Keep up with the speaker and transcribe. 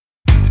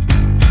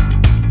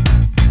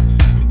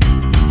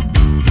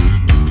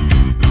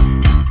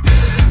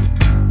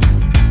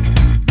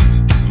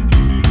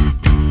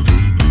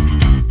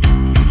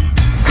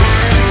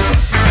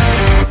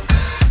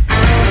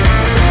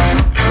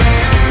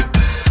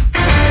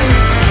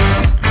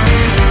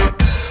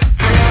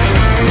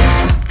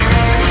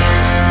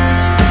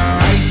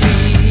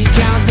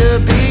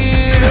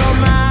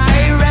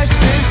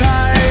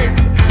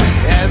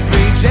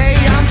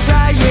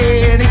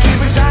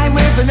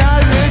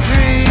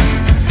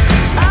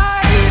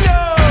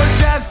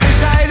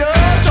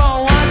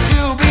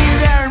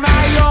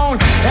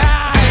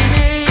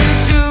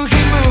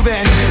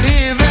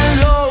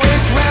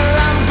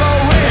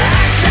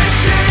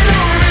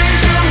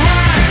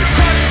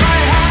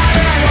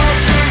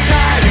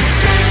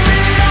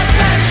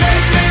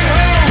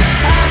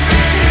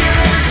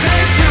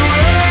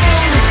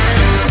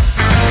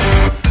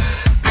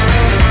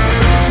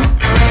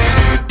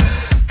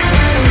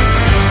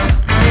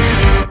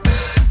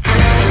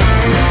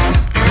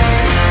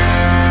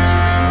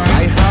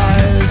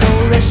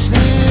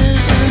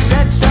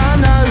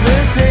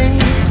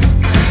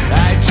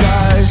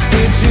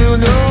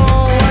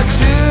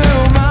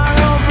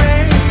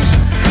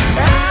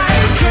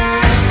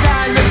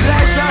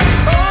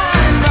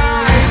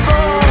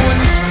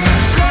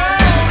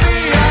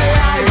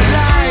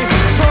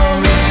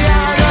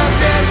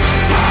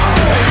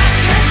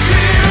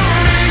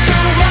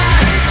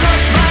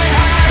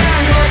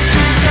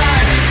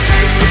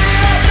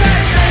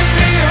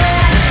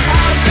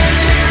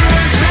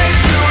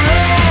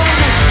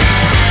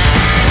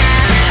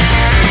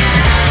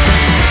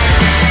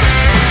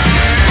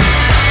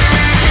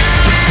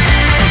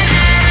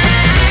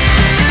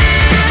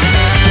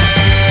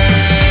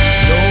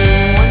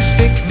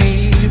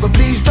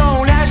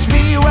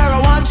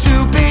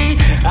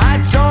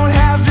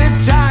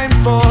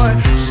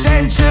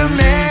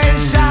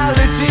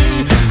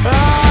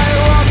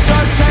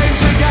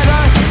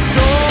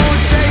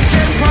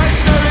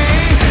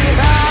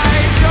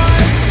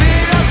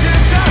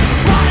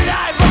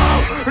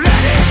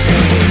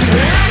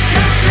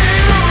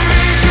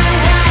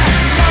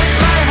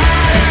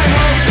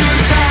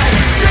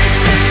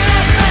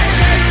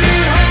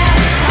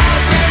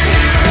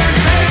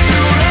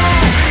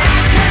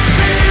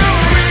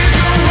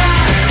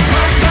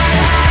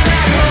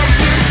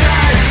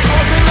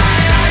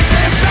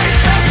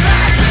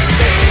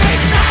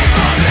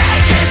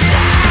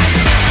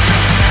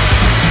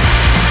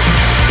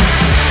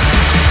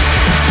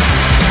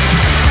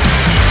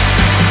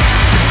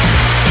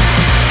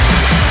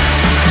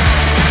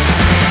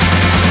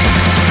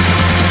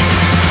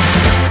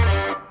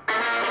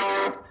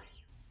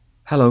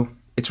Hello,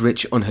 it's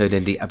Rich, Unheard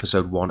Indie,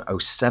 episode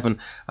 107,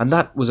 and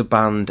that was a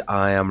band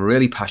I am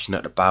really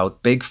passionate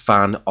about. Big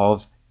fan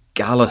of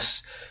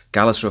Gallus.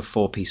 Gallus are a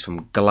four-piece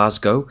from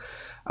Glasgow,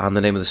 and the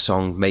name of the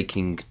song,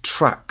 Making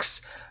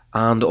Tracks,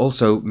 and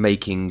also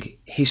making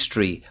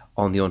history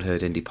on the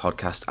Unheard Indie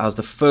podcast as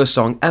the first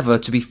song ever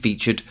to be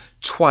featured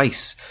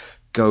twice.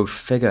 Go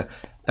figure.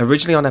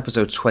 Originally on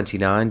episode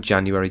 29,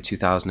 January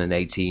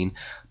 2018,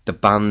 the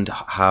band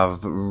have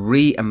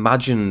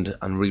reimagined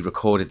and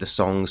re-recorded the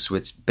songs so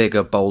it's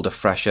bigger, bolder,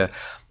 fresher,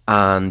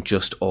 and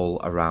just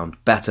all around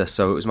better.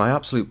 So it was my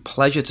absolute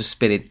pleasure to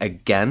spin it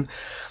again,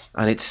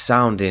 and it's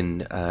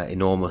sounding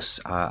enormous.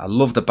 I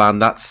love the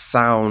band, that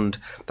sound,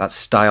 that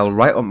style,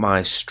 right up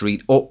my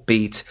street,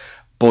 upbeat,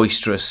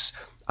 boisterous,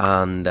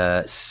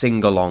 and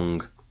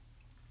sing-along.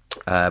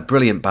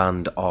 Brilliant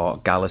band are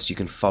Gallus. You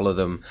can follow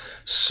them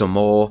some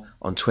more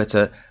on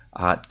Twitter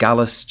at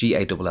Gallus,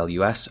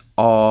 Gallus,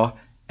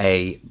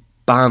 a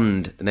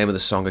band. The name of the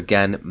song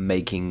again,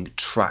 Making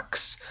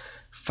Tracks.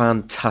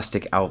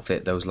 Fantastic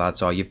outfit those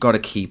lads are. You've got to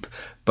keep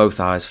both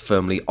eyes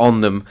firmly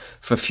on them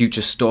for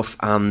future stuff,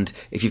 and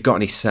if you've got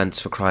any sense,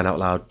 for crying out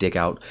loud, dig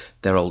out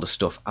their older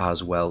stuff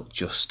as well,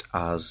 just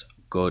as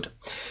good.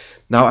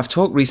 Now, I've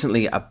talked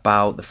recently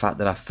about the fact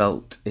that I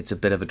felt it's a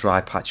bit of a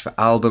dry patch for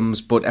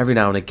albums, but every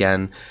now and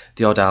again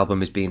the odd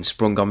album is being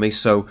sprung on me.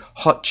 So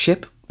Hot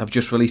Chip have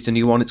just released a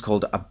new one. It's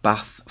called A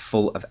Bath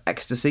Full of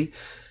Ecstasy.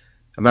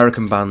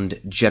 American band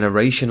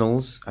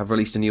Generationals have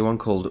released a new one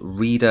called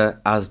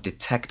Reader as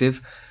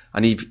Detective.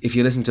 And if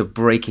you listen to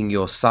Breaking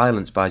Your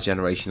Silence by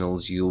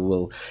Generationals, you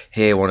will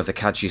hear one of the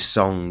catchiest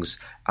songs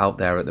out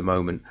there at the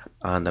moment,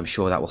 and I'm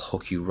sure that will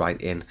hook you right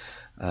in.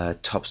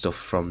 Top stuff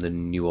from the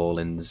New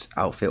Orleans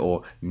outfit,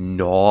 or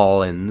New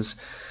Orleans,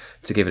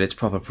 to give it its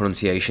proper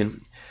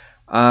pronunciation.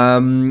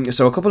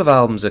 So a couple of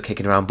albums are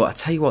kicking around, but I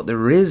tell you what,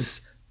 there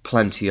is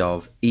plenty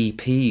of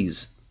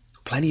EPs.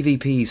 Plenty of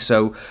EPs.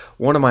 So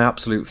one of my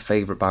absolute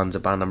favourite bands, a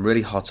band I'm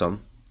really hot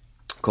on,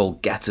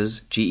 called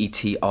Getters,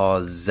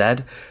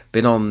 Getrz,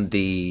 been on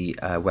the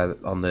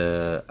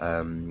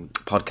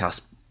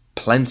podcast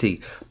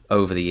plenty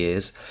over the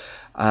years.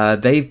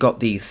 They've got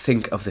the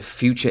Think of the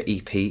Future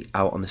EP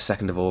out on the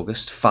 2nd of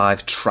August,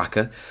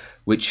 5-tracker,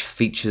 which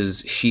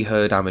features She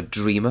Heard I'm a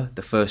Dreamer,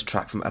 the first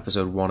track from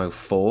episode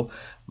 104.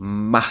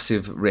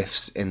 Massive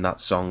riffs in that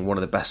song, one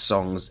of the best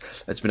songs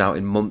that's been out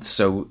in months,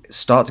 so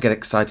start to get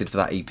excited for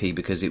that EP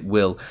because it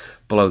will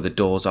blow the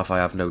doors off, I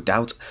have no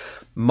doubt.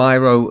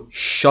 Myro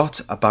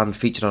Shot, a band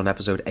featured on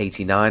episode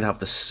 89, have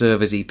the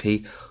Servers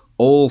EP.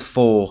 All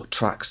 4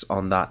 tracks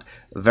on that,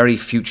 very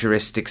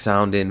futuristic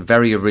sounding,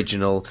 very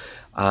original,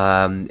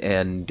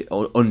 and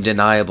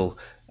undeniable.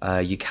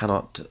 You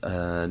cannot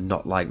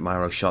not like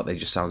Myro Shot. They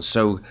just sound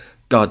so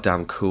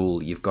goddamn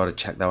cool. You've got to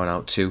check that one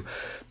out too.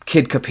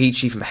 Kid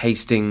Capici from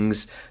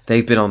Hastings,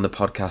 they've been on the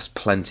podcast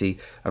plenty,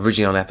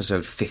 originally on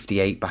episode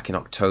 58 back in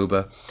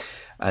October.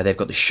 They've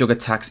got the Sugar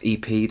Tax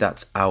EP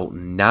that's out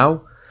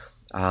now,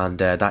 and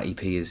that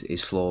EP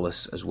is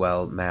flawless as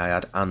well, may I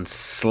add. And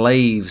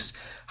Slaves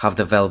have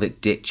the Velvet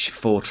Ditch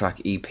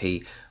 4-track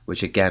EP,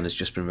 which again has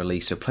just been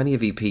released, so plenty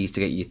of EPs to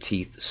get your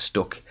teeth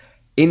stuck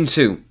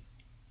into.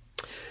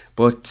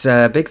 But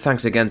big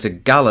thanks again to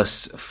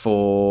Gallus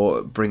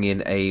for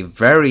bringing a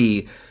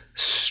very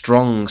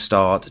strong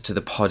start to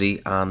the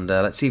poddy, and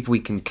let's see if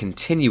we can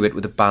continue it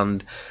with a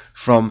band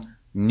from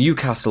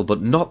Newcastle, but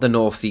not the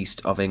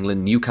northeast of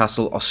England,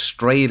 Newcastle,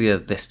 Australia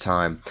this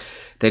time.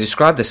 They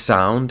describe the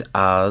sound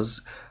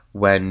as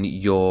when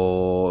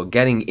you're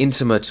getting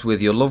intimate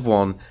with your loved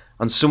one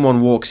and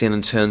someone walks in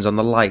and turns on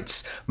the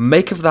lights.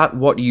 Make of that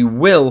what you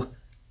will.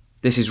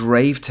 This is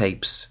Rave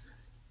Tapes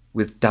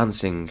with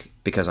Dancing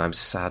Because I'm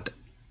Sad.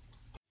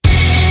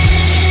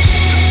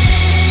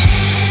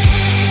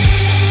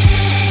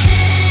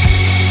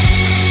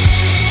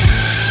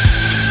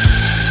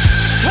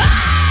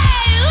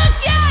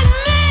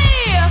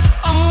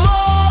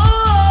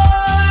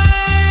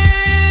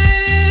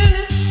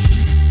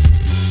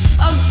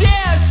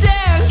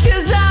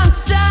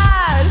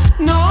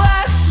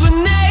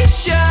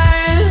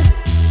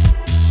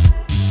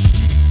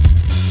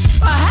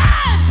 I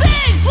had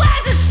been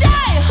glad to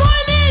stay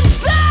home in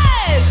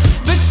bed,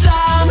 but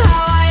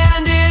somehow I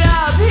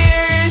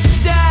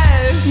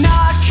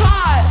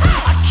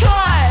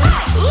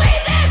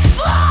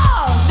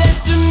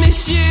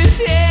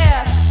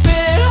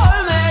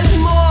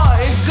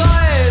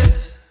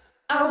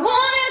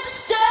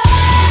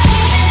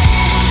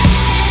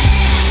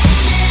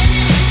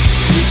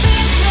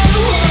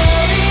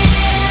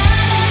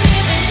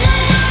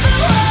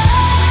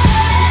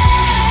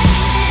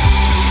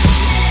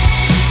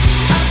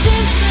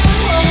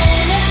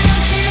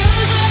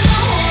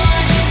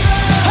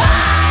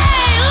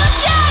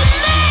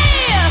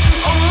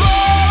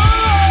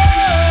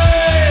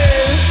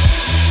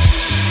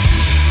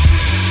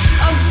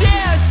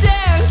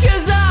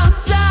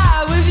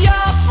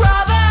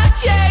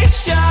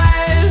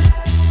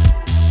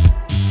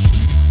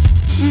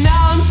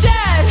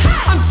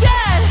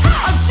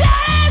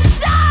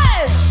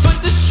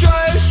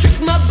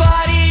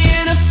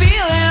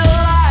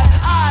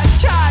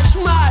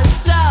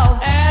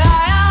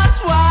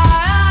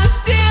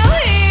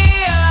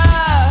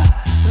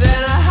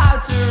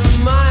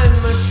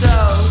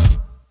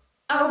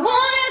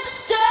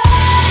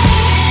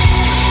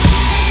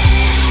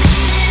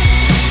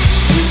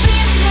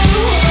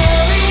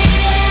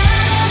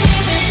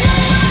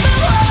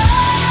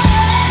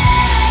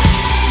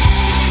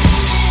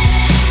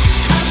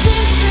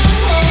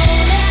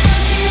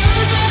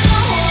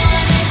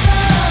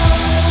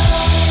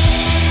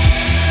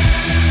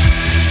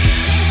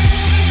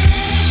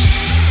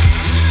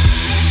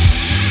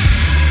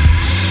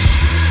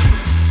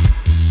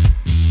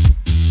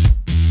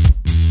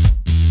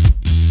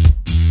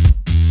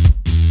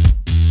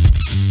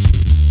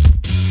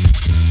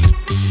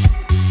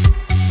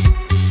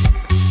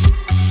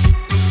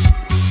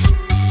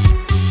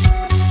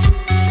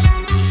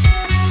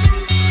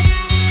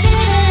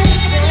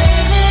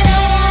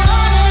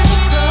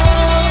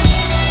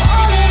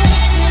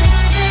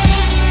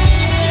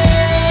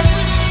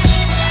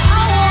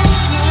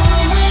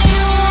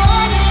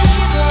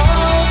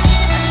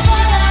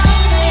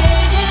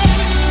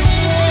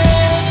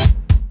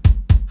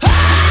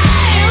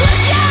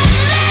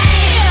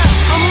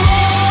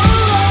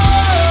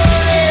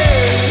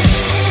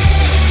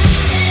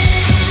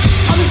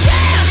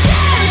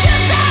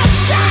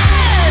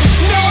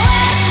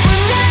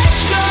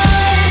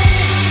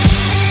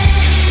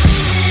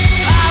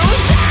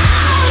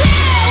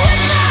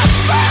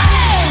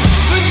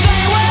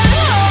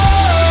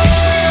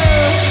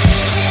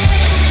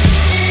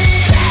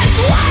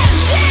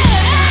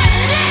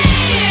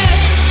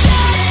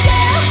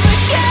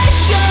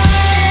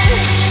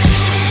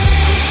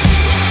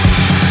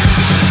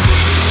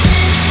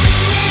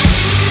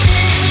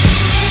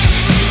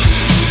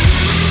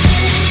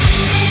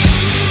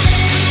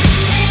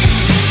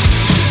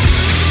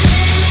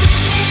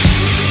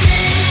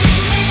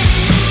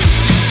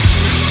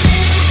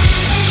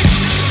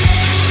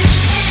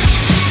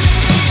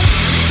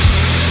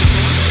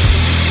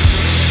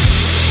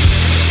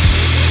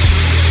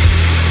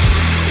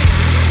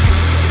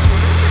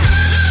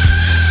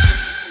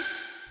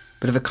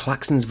of a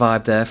Klaxons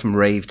vibe there from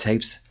Rave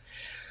Tapes.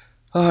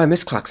 Oh, I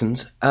miss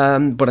Klaxons.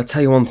 But I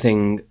tell you one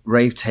thing,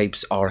 Rave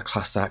Tapes are a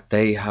class act.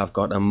 They have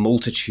got a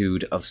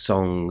multitude of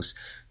songs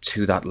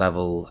to that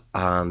level,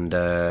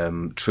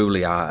 and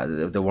truly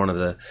they're one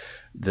of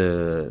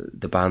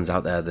the bands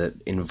out there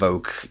that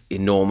invoke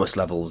enormous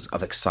levels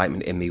of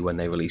excitement in me when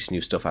they release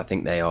new stuff. I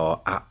think they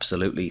are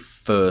absolutely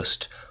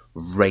first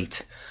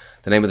rate.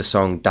 The name of the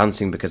song,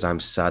 Dancing Because I'm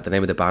Sad. The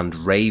name of the band,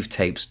 Rave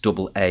Tapes,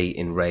 double A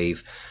in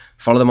Rave.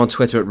 Follow them on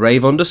Twitter at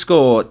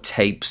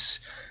rave_tapes.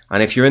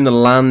 And if you're in the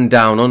land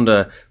down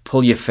under,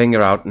 pull your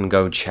finger out and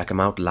go check them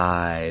out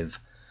live.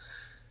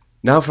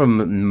 Now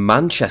from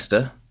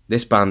Manchester,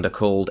 this band are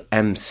called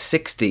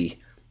M60.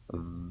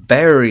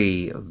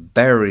 Very,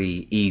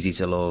 very easy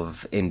to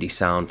love indie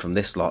sound from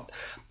this lot.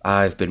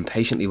 I've been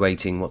patiently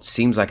waiting what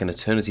seems like an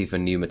eternity for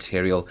new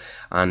material,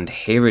 and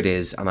here it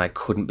is, and I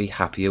couldn't be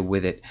happier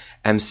with it.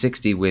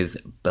 M60 with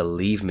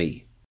Believe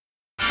Me.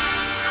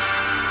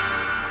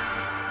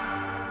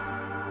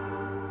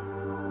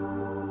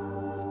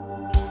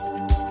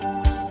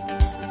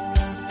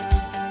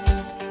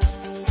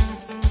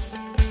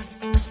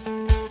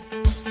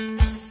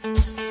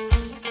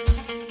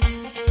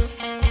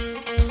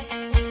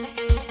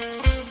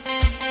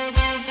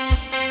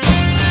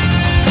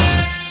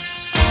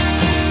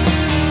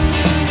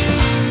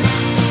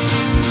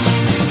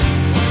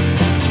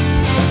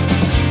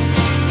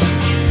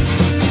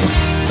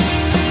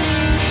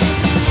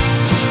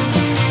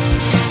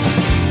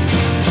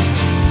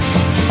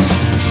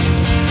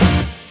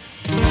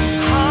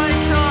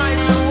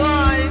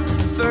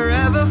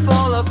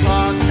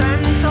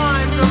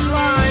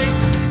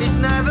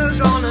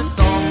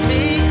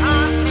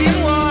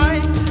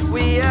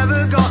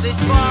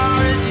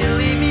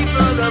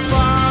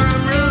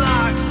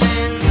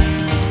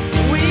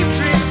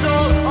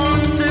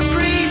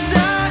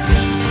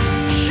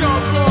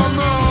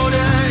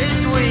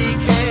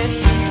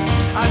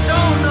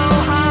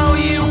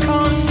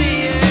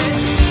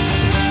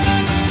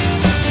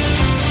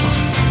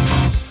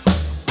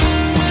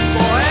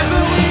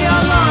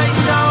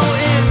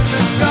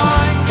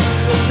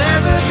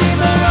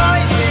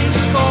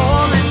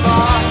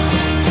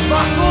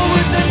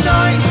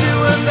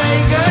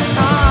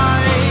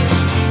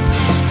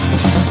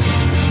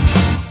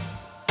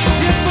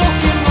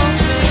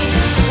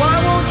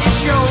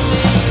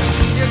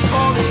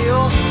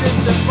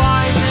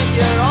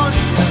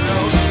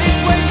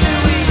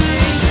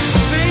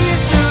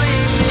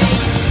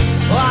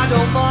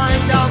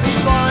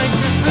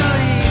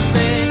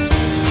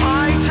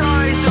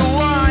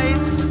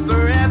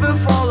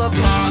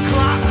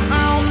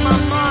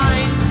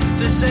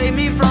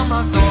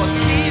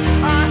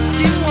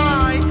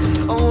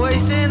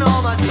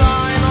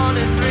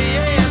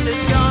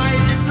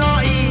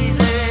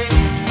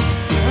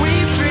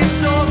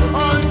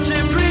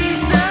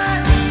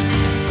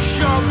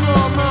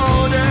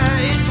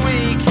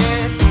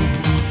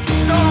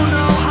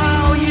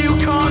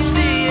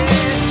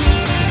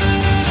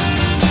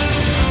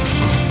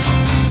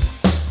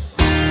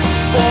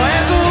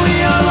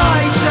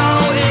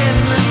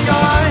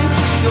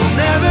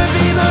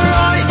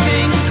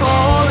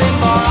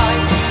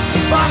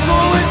 Fast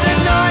forward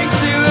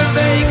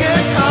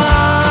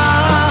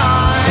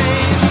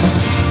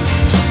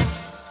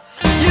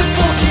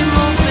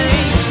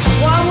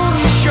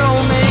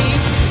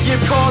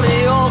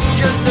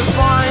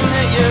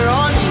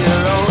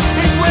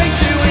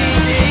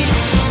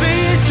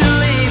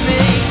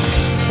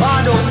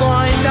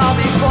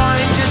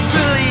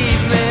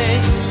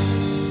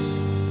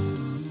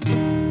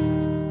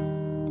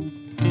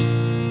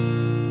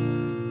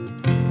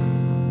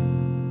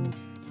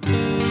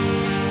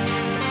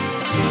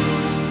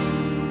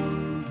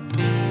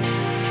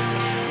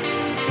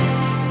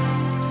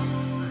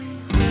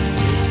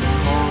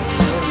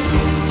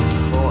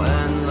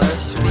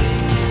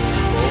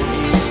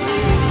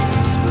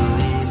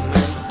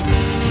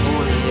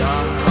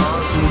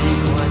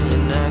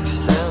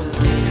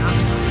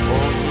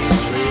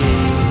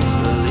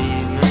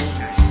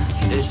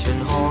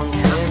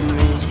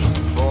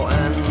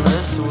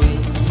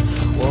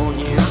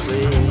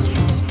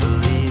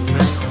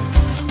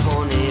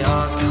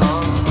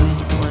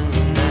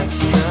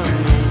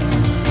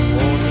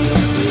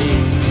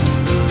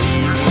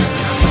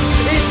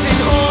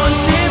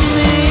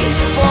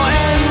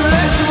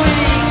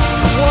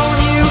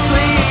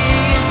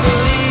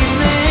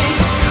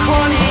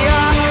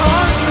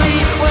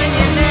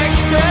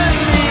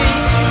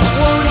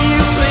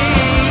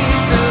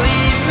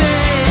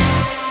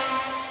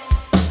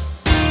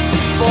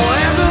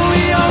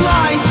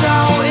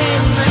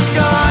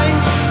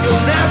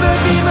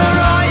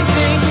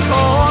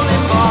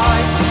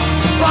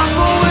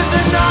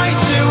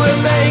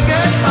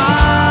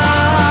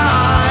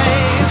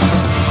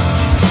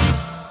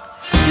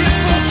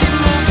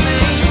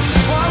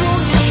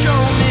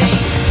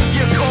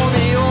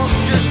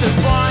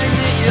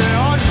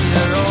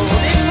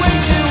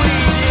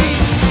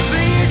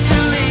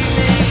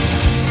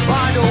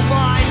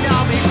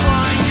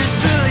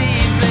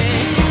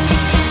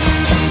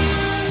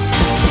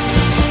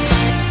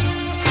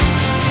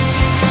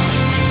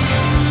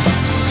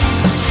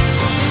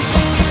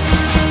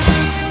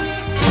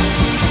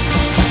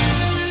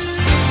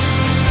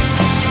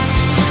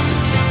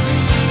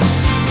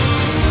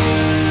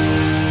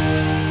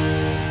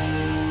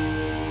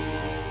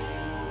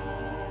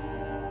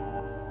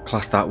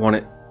class, that one.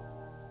 Of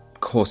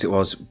course it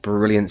was.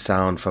 Brilliant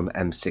sound from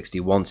M60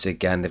 once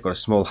again. They've got a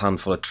small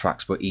handful of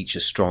tracks, but each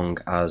as strong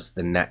as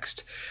the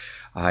next.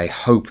 I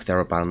hope they're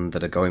a band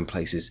that are going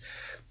places.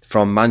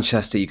 From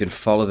Manchester, you can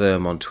follow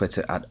them on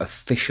Twitter at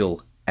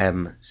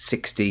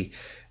officialm60.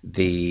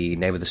 The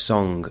name of the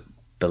song,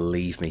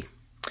 Believe Me.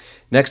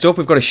 Next up,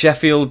 we've got a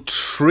Sheffield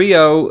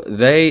trio.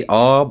 They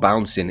are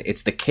bouncing.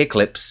 It's the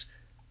Kicklips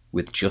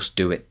with Just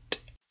Do It.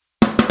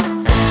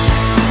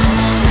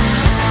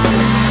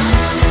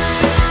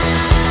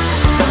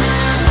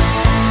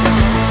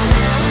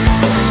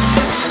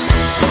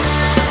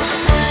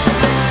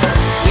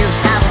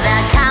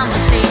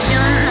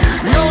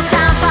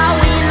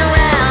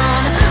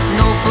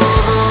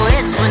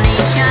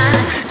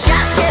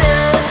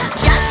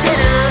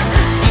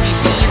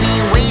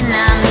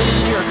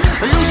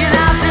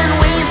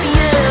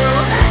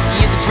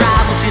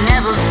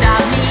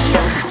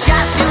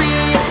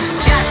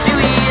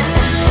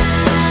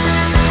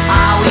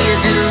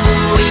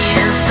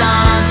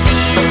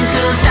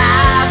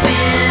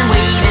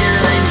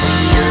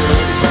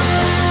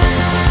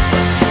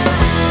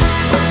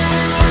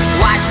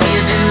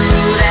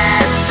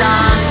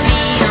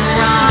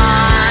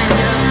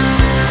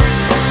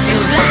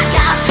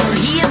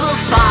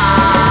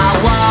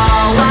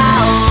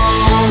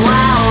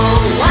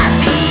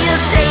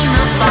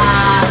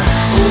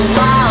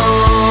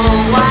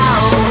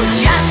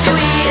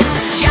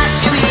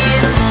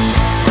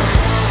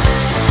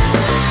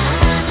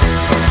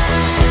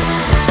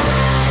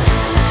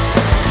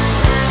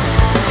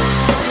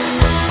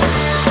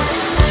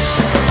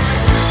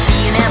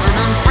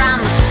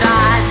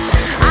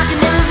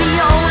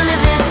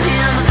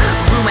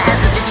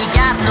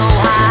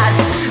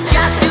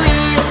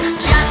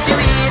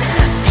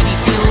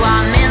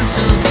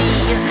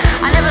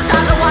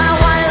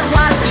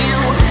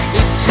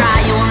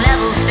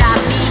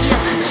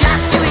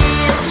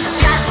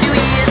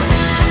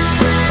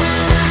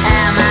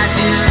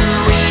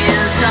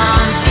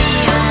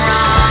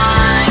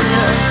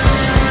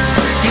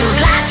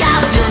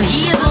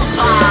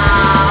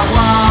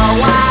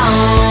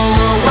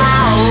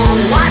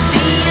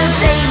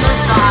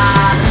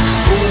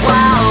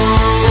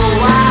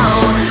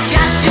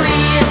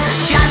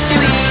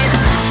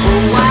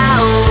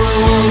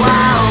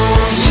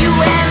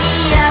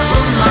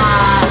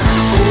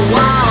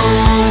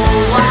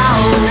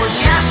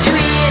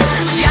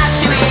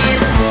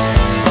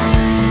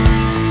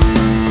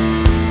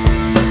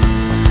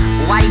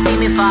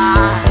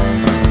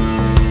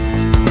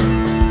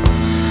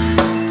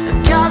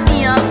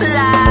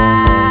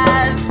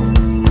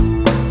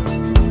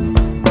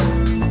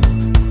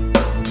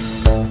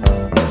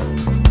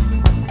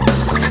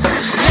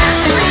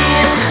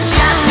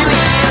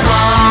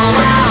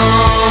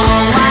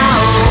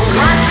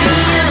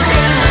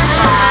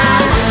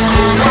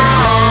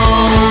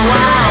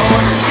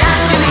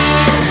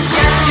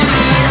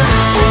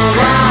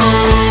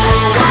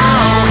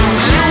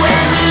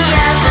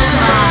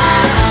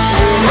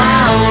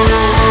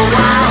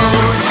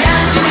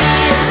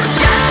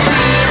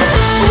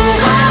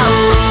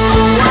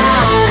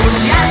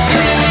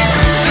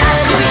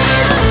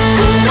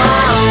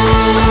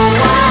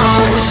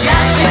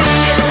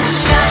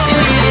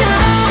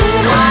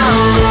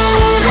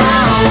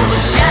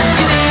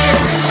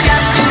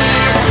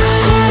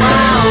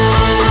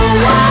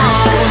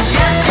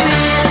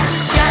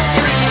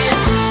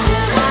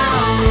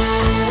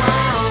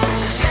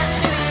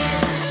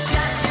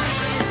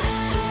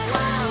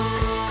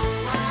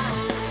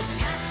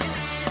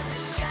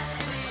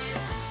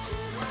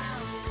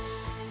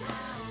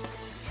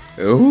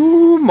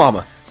 Ooh,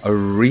 mama. A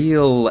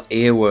real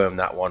earworm,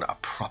 that one. A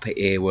proper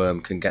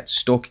earworm. Can get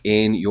stuck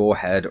in your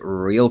head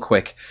real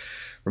quick.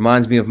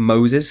 Reminds me of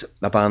Moses,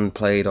 a band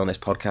played on this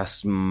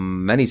podcast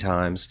many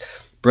times.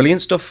 Brilliant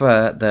stuff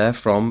there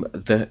from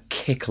the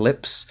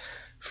Kicklips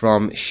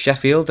from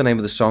Sheffield. The name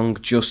of the song,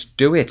 Just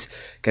Do It.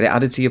 Get it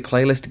added to your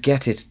playlist.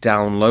 Get it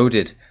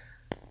downloaded.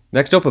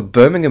 Next up, a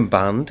Birmingham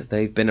band.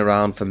 They've been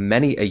around for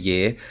many a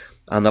year,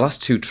 and the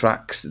last two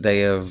tracks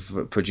they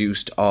have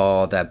produced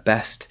are their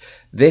best.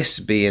 This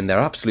being their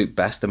absolute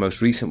best, the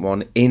most recent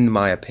one, in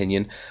my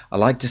opinion. I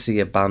like to see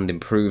a band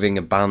improving,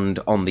 a band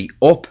on the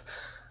up,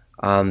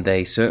 and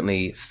they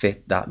certainly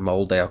fit that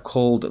mould. They are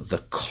called The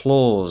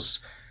Claws.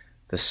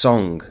 The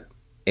song,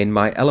 In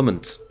My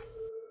Element.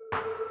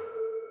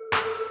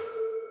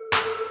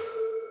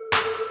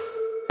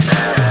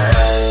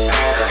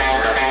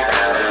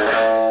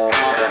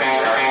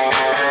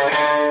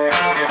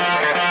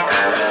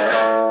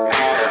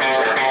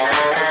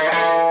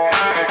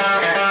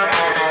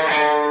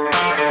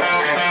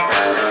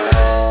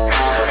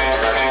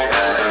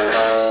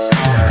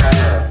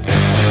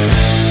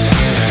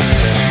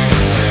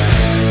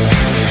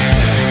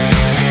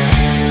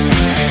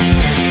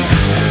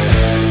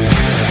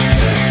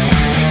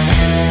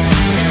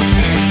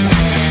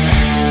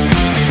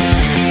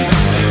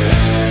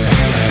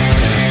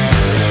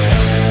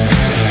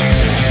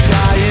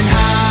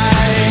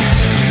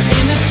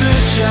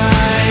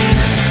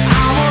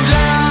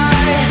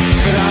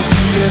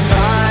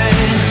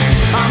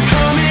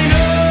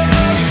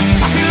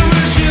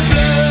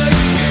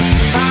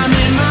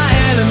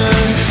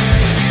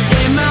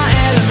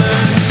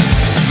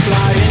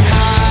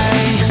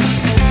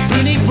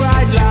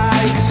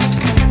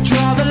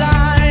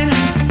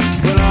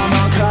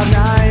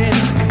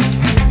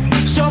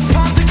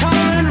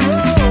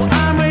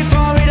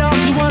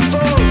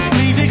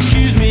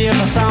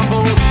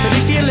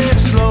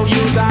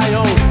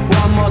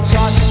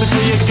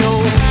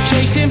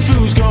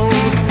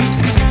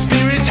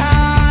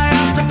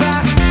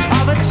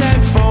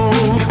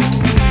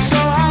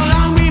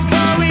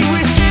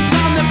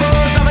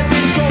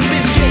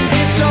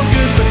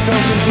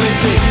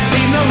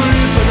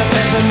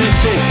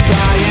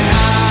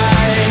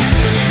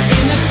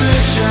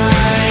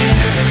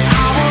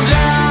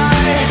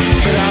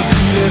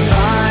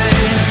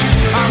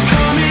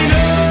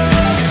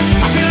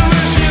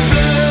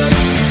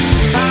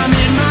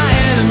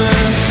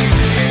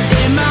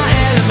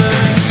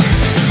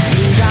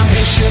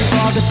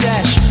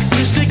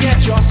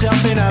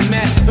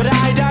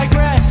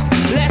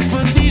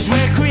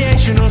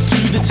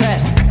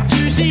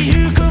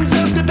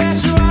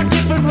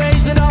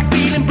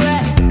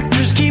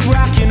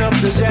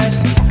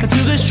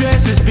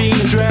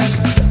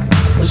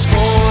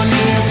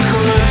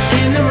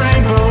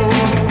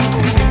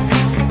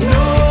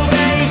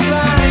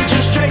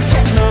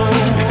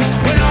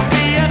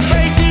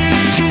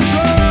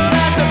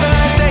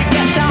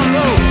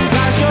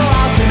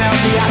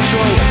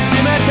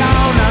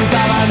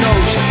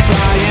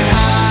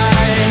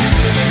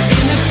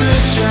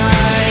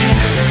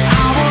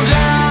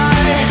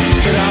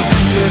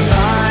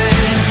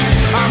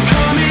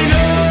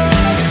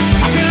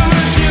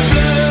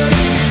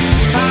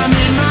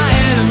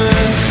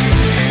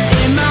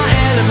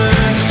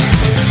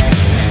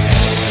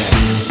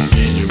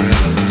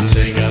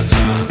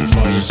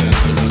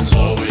 sentiments,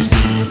 always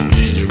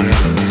be in your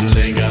element.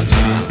 Take our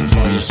time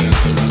for your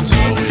sentiments,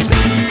 always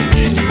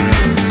be in your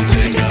element.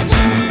 Take our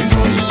time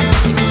for your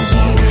sentiments,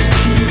 always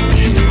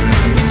be in your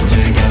element.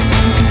 Take our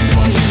time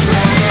for your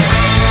sentiments.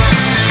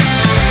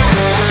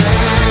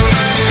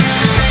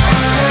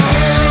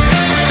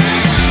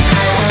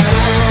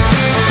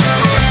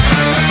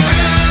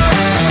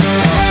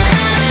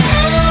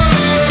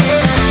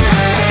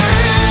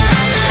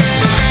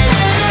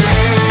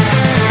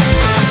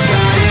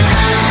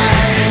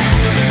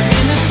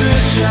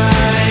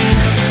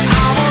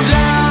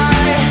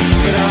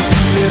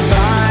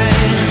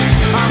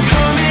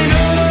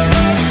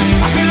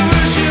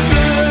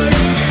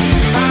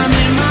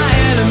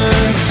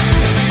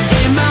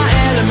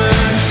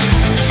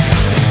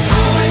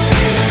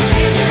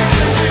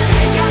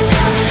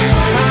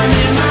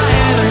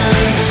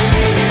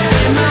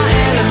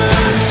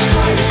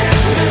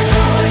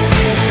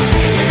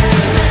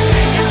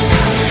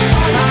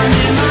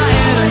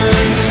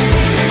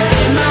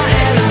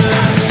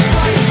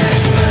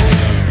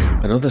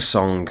 Another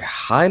song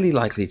highly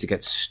likely to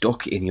get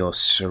stuck in your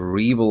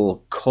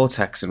cerebral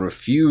cortex and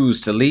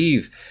refuse to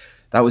leave.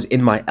 That was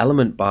In My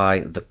Element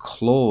by The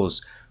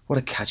Claws. What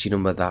a catchy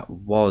number that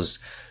was.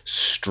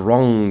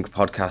 Strong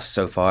podcast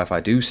so far, if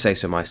I do say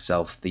so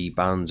myself. The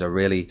bands are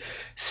really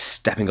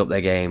stepping up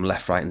their game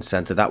left, right and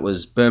centre. That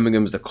was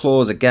Birmingham's The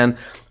Claws again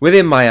with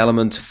In My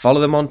Element.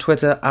 Follow them on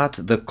Twitter at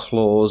The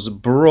Claws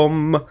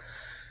Brum.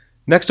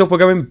 Next up, we're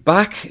going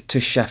back to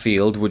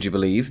Sheffield, would you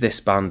believe.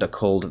 This band are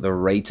called The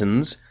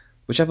Raytons,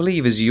 which I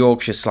believe is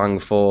Yorkshire slang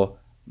for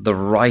the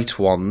right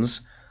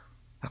ones.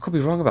 I could be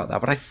wrong about that,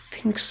 but I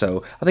think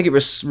so. I think it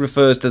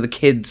refers to the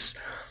kids.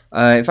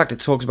 In fact, it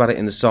talks about it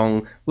in the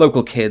song.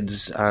 Local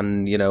kids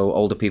and,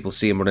 older people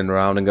see them running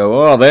around and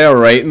go, oh, they're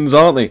Raytons,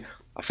 aren't they?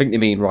 I think they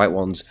mean right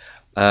ones.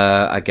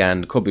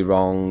 Again, could be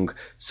wrong.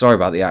 Sorry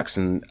about the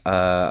accent.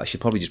 I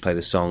should probably just play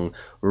the song.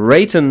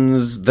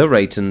 Raytons, The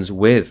Raytons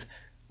with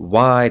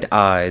Wide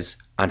Eyes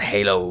and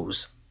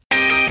Halos.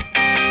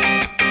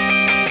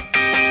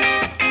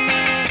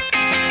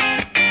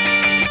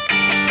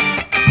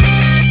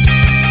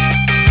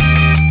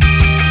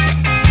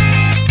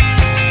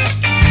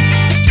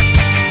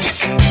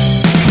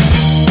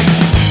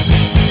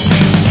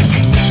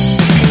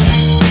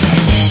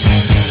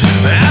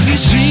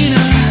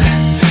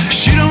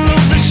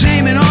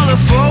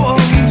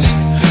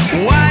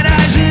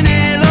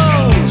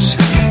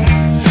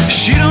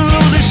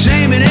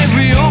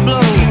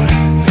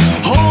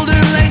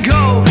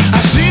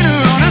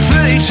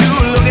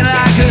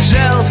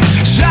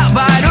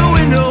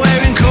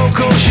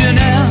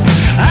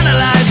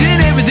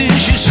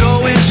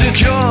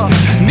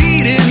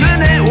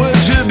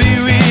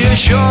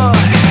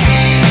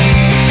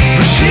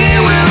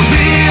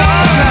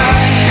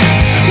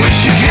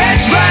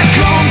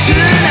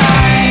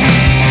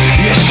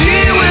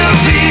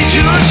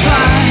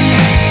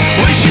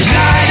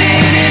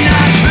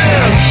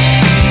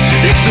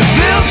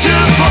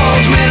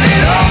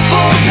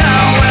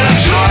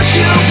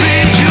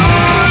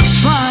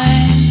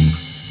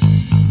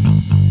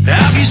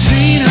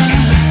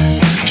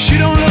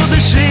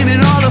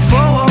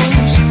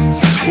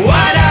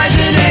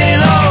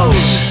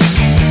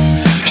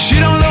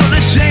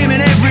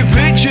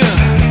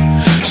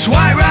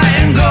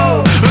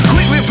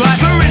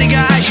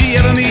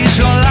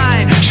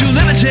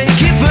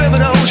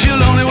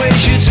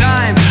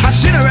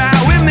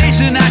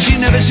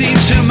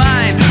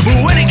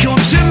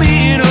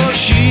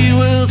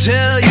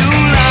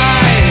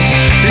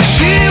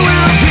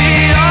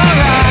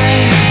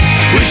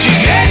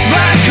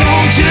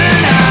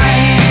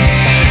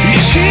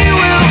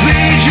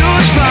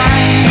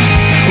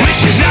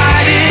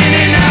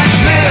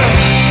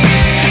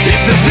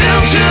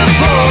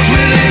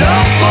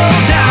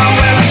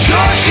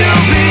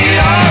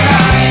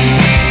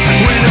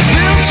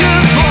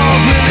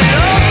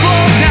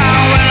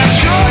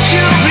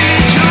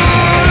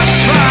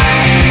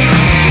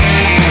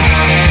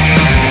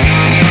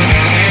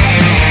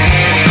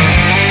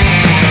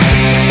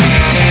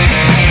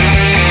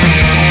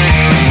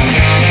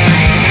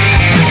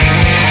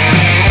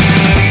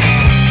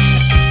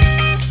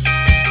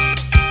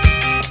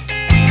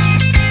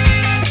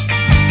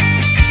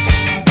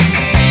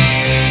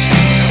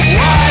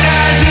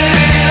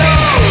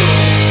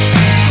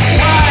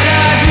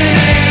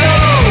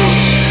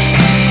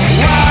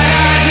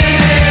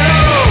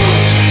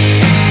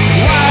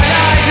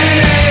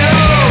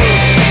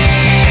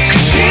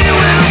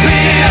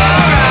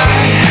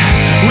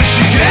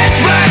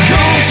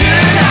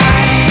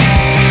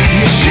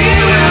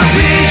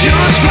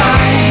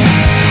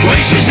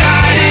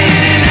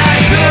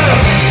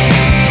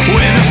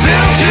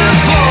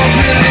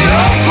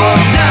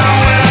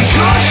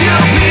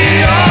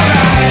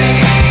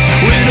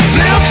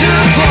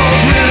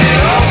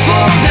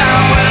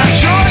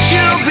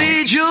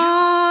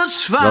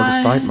 Well,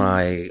 despite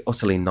my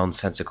utterly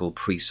nonsensical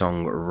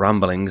pre-song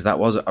ramblings, that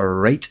was a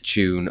Rate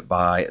tune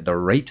by the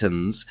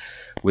Raytons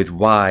with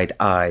Wide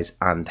Eyes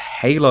and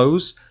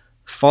Halos.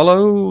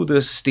 Follow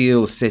the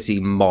Steel City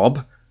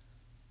Mob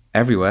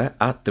everywhere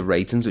at The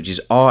Reytons, which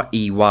is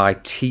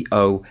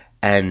Reytons.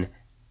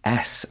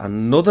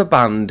 Another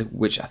band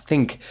which I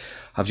think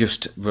have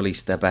just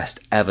released their best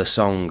ever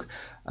song,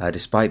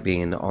 despite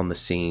being on the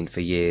scene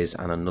for years,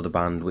 and another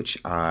band which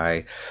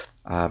I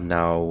am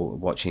now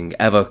watching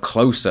ever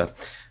closer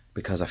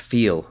because I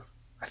feel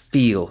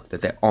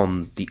that they're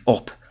on the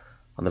up,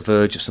 on the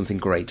verge of something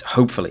great,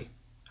 hopefully.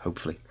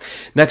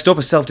 Next up,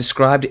 a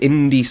self-described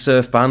indie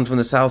surf band from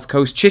the south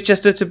coast,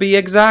 Chichester to be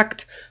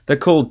exact. They're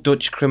called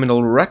Dutch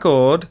Criminal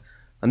Record,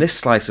 and this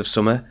slice of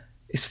summer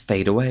is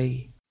Fade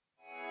Away.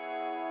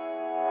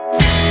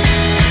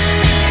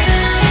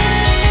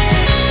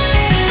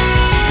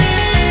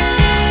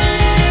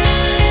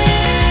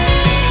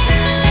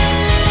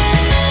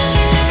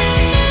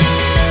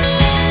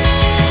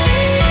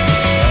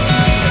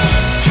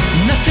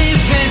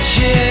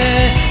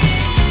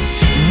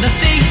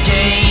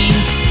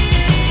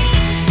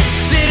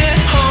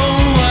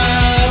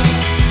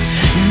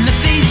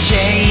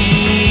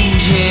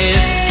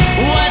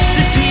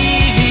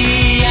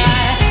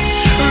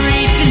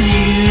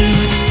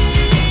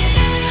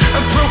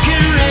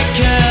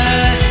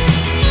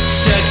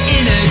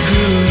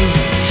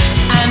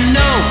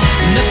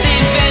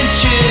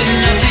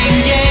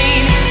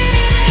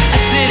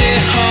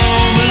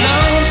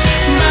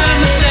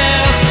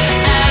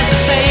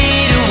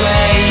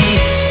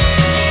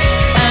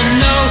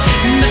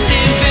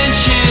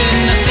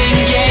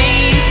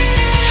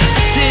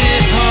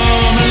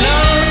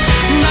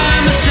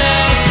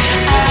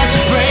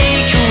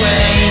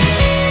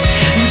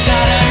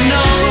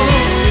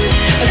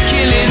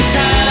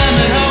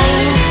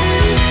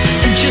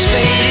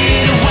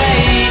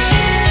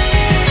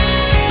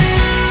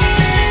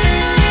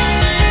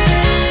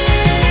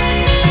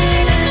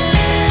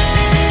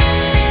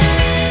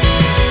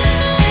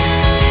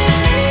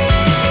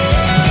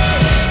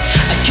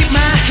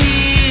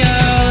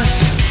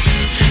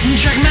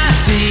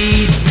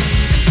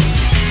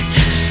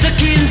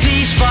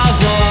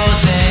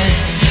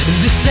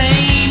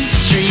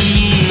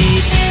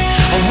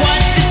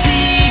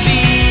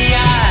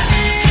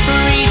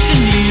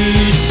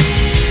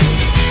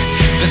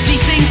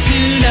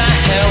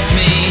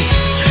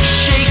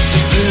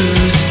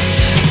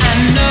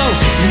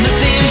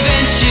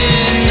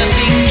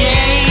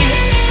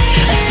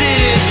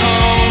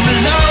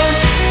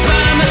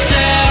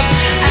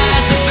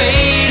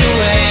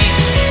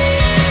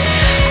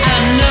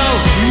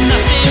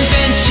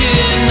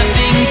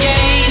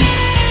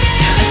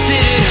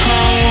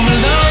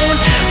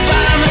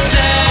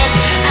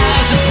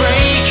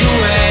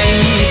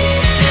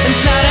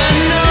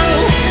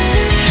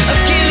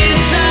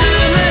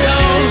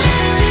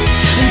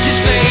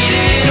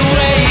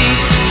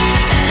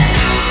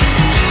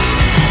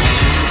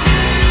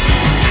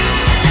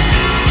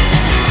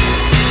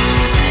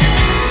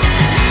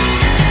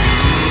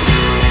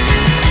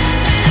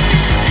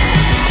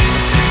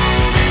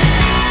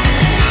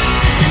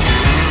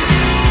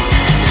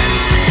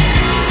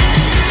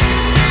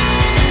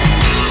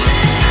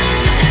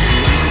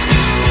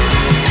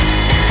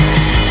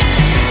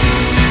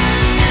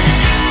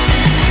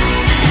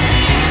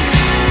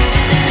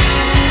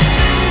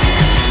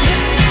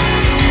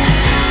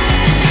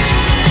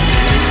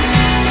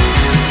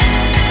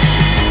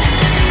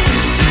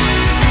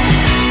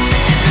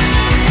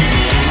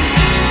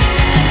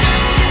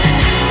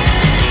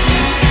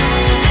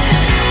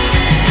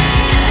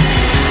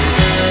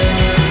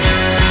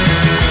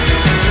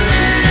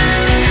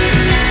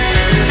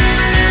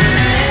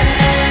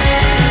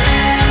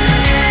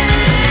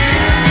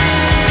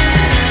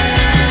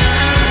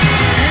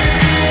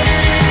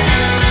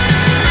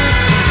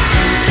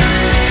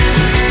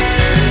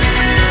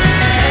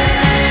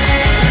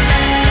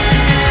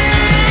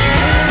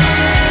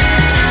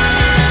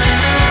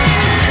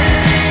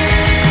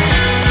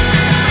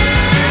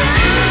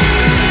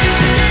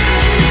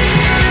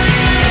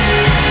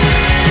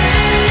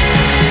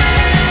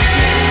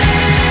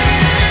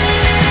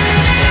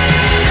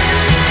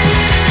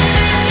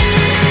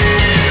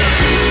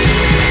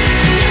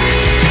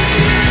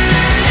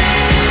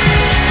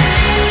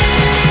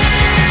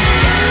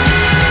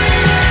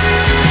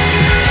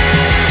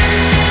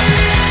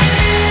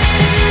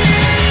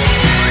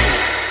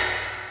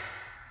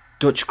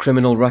 Dutch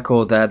Criminal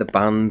Record there, the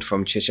band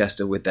from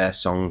Chichester with their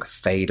song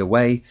Fade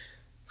Away.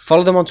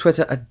 Follow them on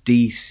Twitter at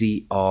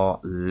DCRLads.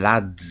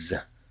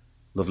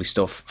 Lovely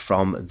stuff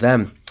from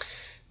them.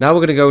 Now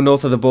we're going to go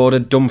north of the border.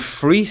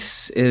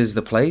 Dumfries is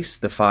the place.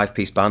 The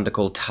five-piece band are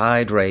called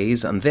Tide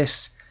Rays, and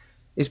this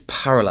is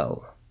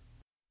Parallel.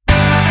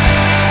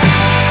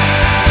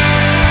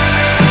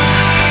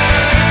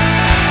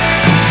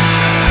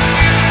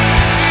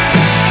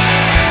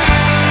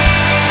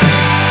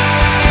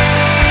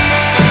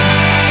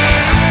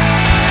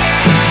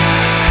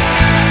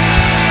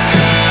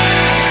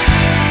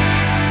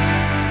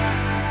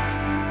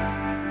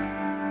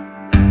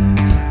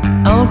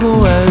 I'll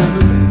go out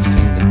and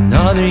find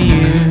another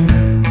you,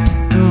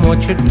 and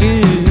what you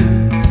do,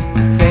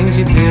 the things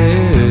you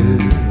do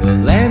will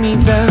let me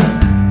down.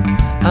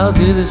 I'll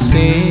do the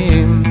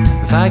same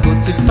if I go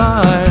too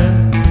far.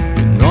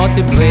 You're not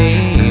to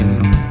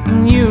blame.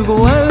 You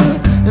go out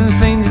and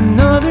find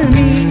another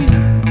me.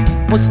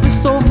 What's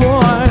this all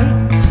for?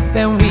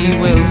 Then we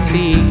will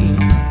see.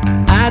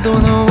 I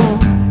don't know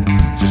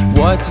just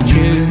what to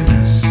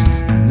choose.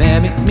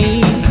 Mimic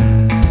me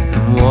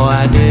and what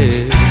I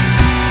do.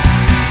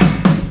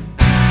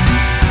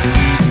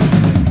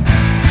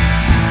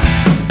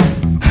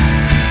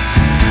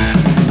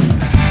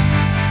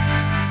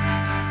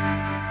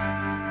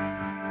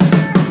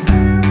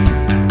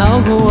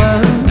 I'll go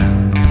out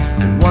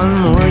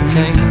one more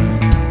time.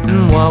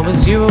 And what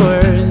was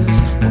yours?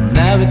 Well,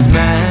 now it's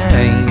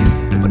mine.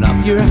 Open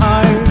up your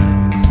heart,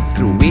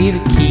 throw away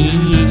the key.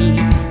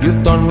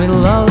 You're done with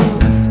love,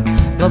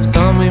 love's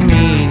done with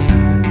me.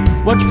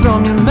 Watch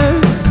from your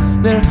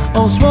mouth, they're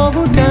all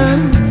swallowed down,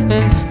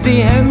 and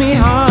they have me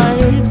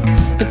hard.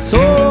 It's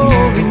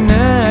over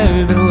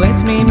now, but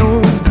let me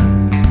know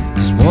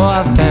just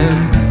what I found.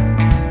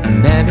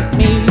 Mimic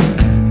me,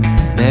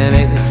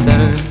 mimic the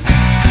sound.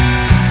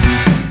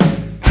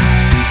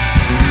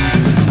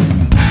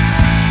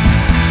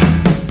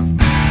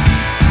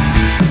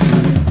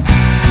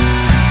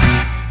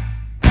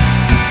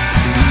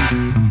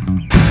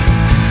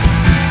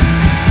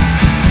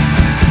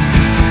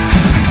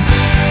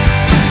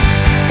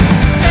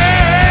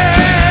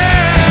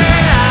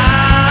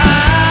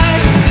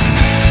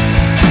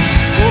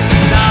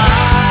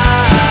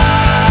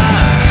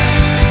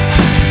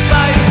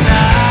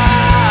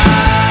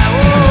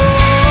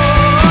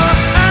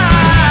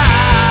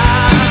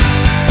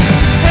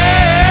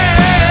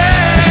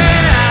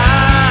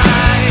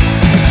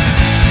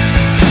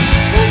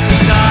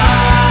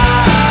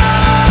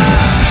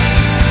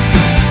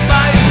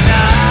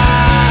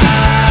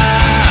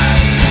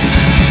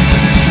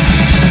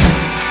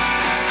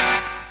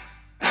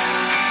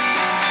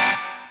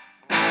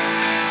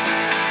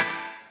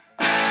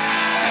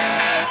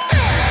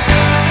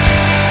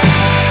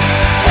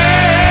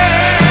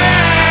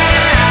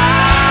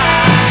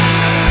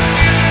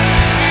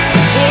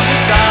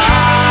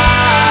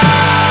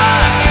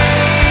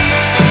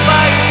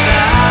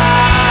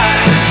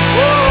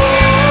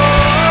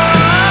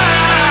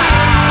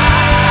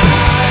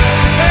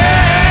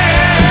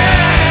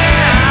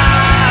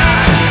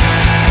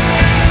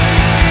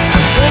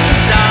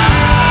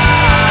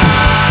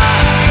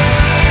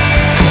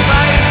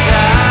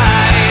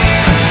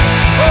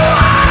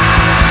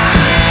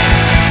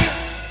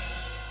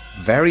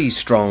 Very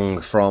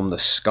strong from the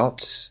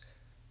Scots.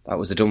 That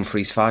was the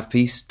Dumfries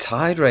 5-piece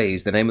Tide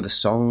Raise. The name of the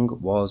song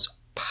was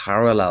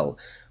Parallel.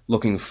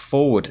 Looking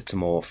forward to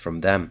more from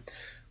them.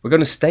 We're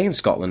going to stay in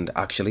Scotland,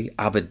 actually,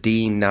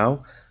 Aberdeen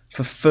now,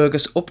 for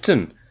Fergus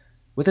Upton,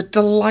 with a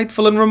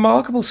delightful and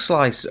remarkable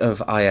slice of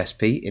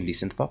ISP, indie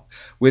synthpop,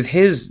 with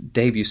his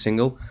debut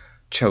single,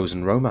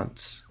 Chosen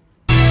Romance.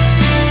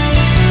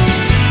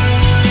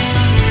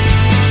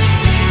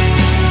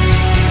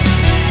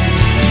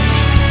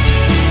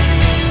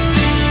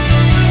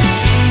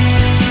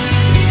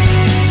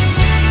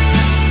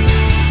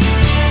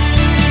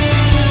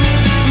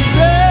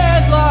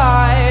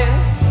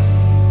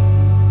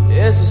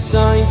 There's a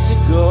sign to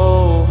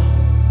go.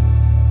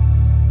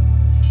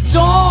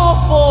 Don't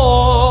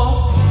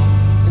fall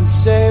and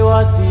say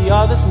what the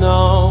others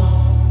know.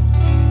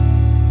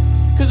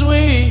 'Cause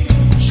we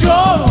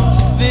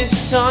chose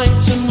this time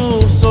to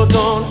move, so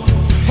don't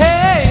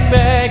hang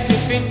back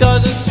if it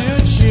doesn't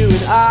suit you.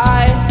 And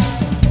I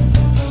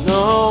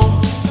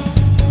know,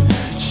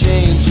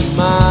 change your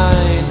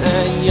mind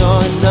and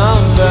your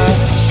number.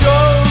 It's a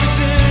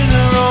chosen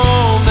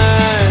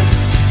romance.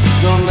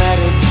 Don't let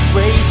it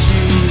persuade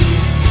you.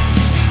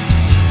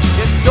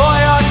 It's all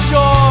your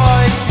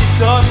choice,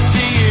 it's up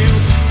to you.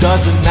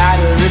 Doesn't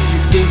matter if you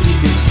think you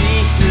can see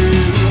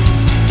through.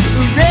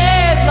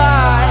 Red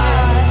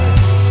light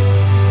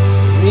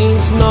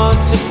means not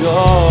to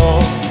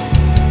go.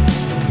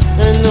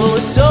 I know I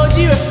told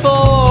you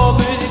before,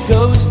 but it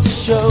goes to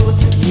show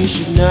you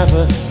should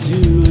never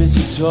do as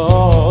you're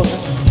told.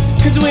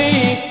 'Cause we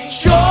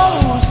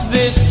chose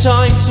this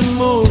time to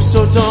move,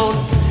 so don't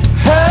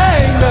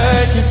hang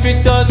back if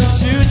it doesn't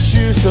suit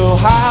you. So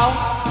how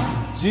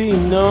do you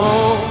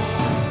know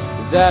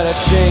that I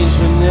changed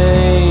my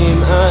name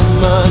and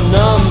my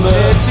number?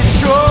 It's a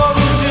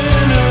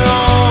chosen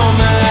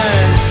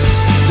romance.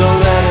 Don't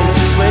let it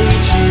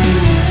persuade you.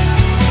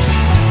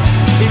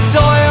 It's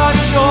all your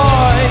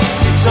choice,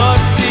 it's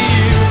up to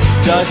you.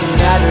 Doesn't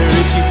matter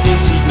if you think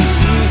you can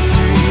see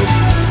through.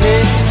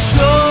 It's a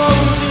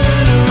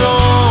chosen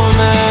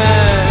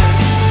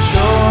romance.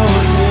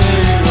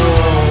 Chosen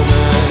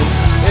romance.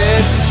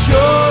 It's a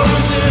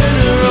chosen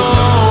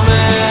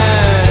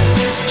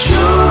romance.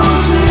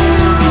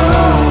 Chosen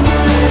romance.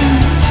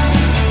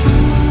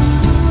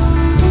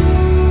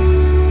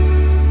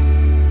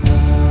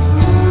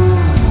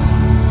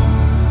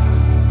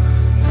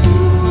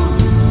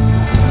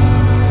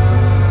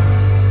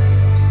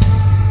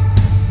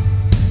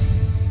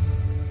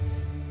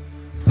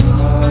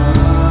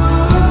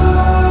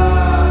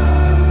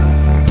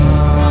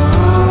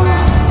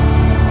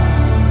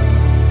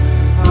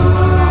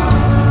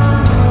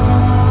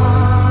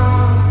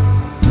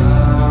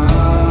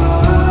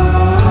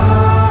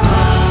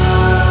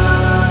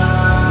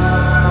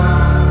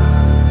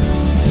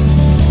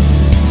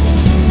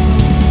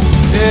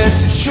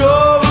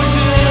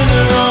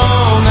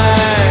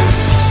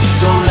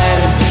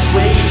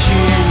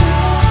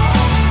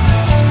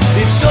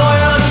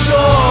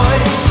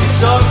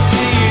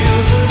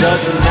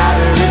 Doesn't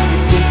matter if you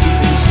think you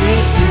can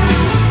see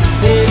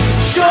through. It's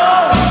a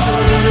choice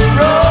and a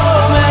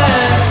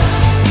romance.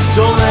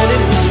 Don't let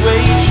it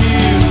persuade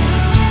you.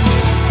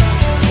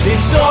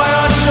 It's all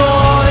your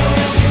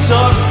choice, it's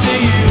up to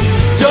you.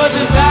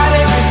 Doesn't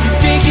matter if you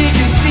think you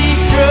can see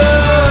through.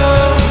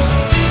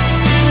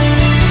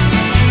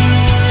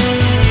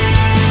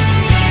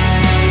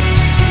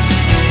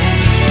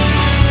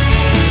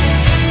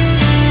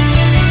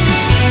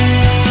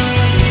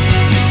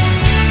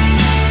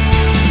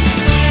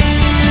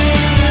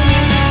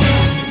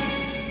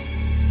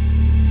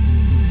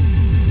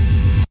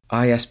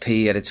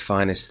 ISP at its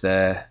finest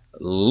there.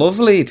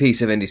 Lovely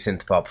piece of indie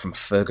synth pop from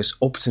Fergus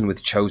Upton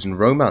with Chosen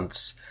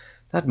Romance.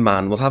 That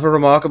man will have a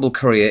remarkable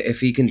career if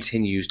he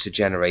continues to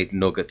generate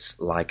nuggets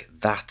like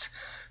that.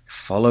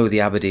 Follow the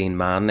Aberdeen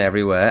man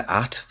everywhere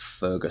at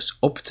Fergus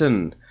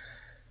Upton.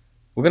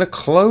 We're going to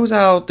close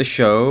out the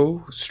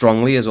show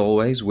strongly as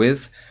always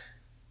with,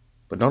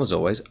 but not as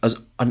always, as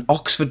an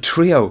Oxford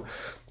trio.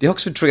 The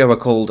Oxford trio are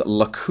called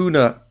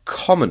Lacuna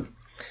Common.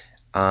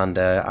 And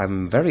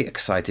I'm very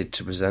excited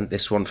to present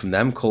this one from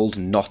them called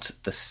Not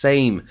the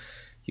Same.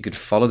 You can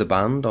follow the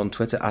band on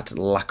Twitter at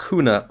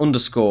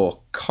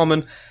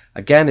Lacuna_Common.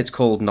 Again, it's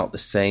called Not the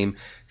Same.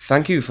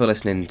 Thank you for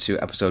listening to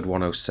episode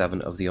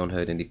 107 of the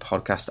Unheard Indie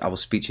podcast. I will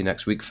speak to you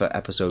next week for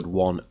episode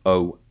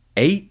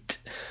 108.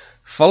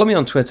 Follow me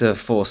on Twitter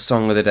for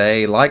Song of the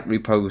Day, like,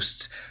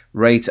 repost,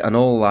 rate, and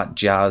all that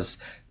jazz,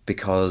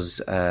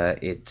 because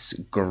it's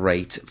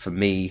great for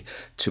me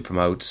to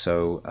promote.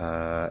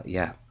 So,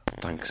 yeah.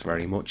 Thanks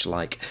very much.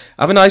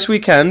 Have a nice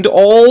weekend.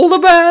 All the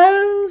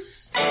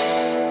best.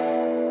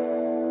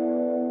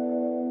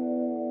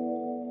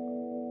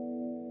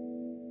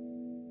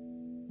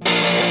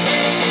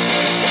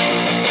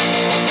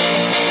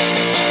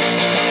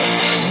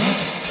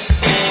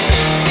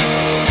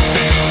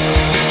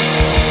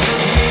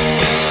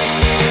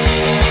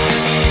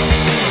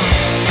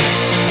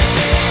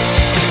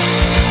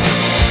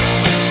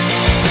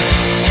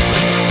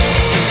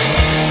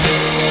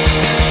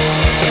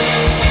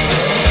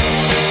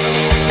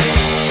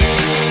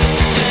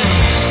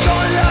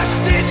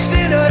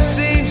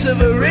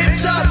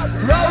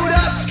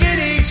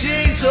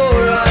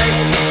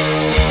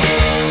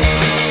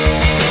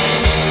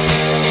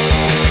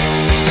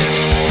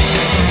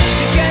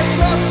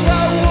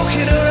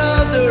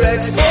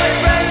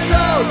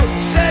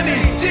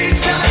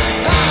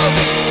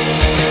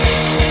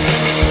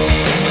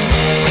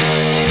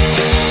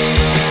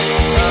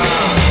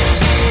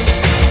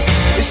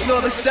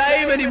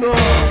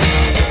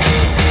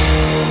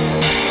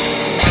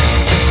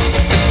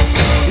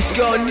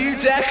 It's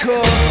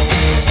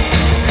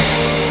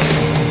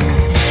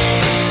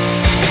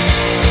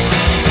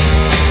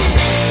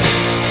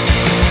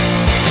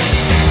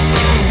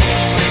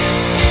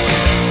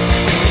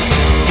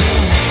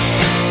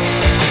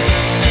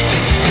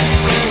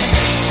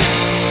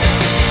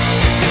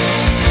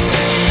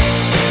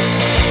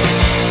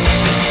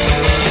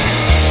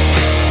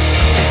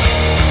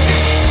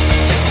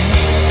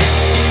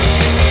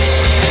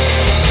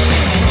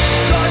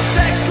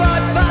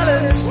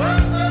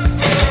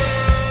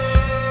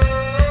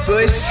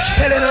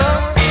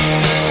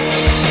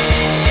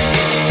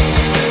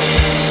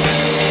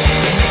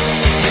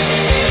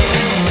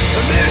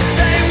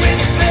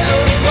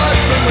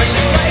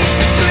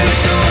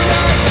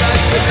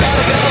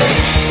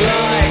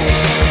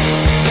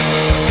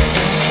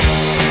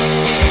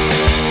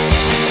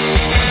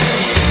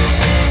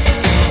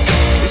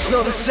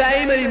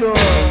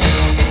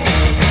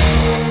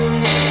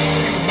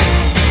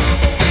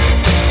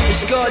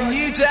got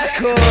new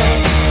decor.